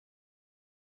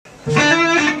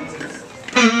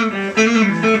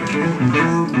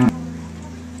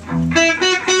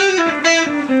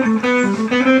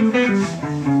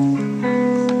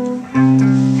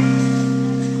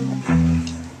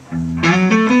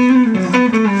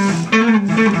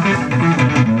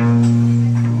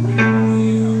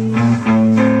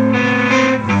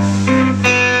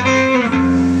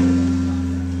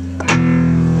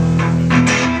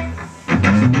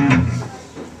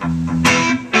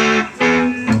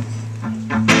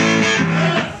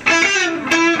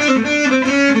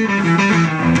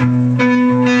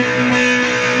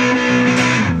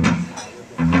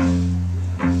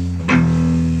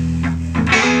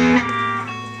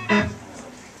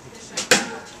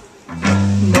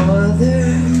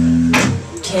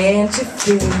Can't you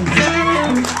feel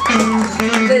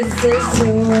this is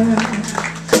your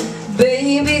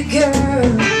baby girl?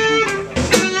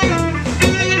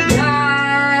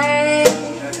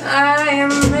 I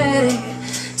am ready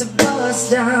to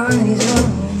bust down these walls.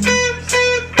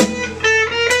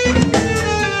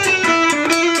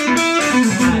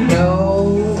 I know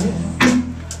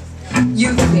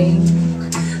you think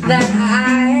that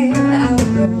I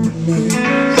outgrown this,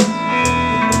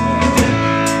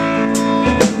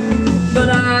 but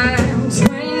I'm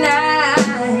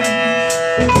 29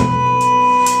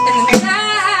 and the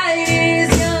night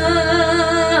is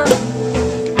young.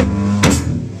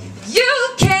 You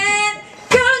can't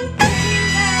contain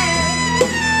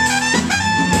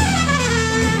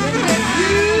me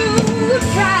when you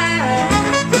try.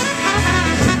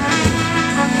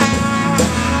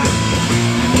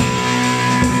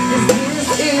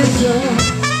 This is your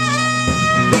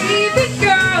baby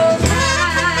girl's life.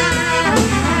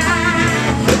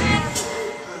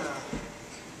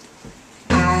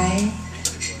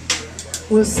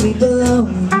 We'll sleep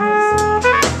alone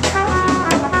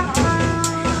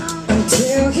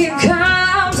until he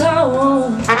comes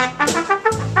home,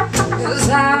 'cause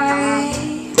I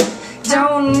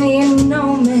don't need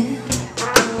no man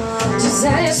to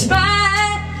satisfy.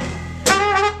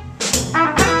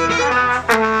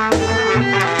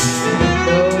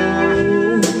 Oh,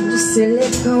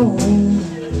 silicone.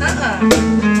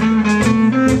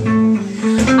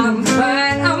 I'm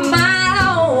fine on my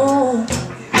own.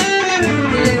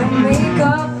 Little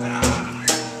makeup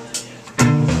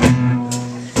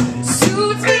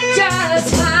suits me just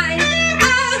fine.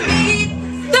 I need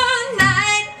the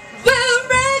night with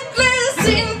reckless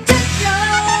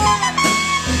intention.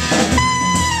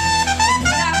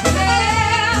 I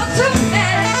fail to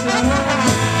mention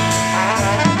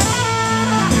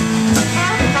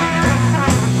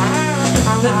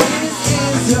that this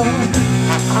is your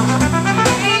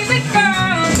baby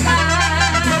girl's life.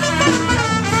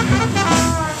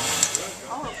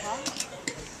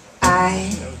 I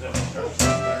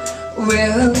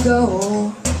will go,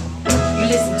 you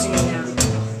listen to me now,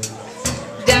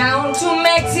 down to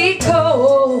Mexico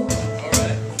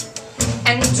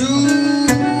and do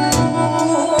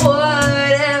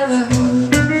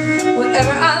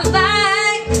whatever I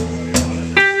like.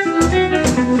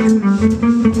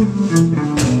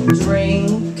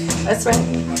 Drink, that's right,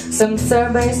 some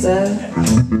cerveza,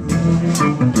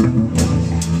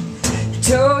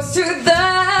 toast to the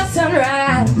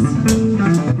sunrise,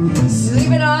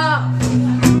 sleep it off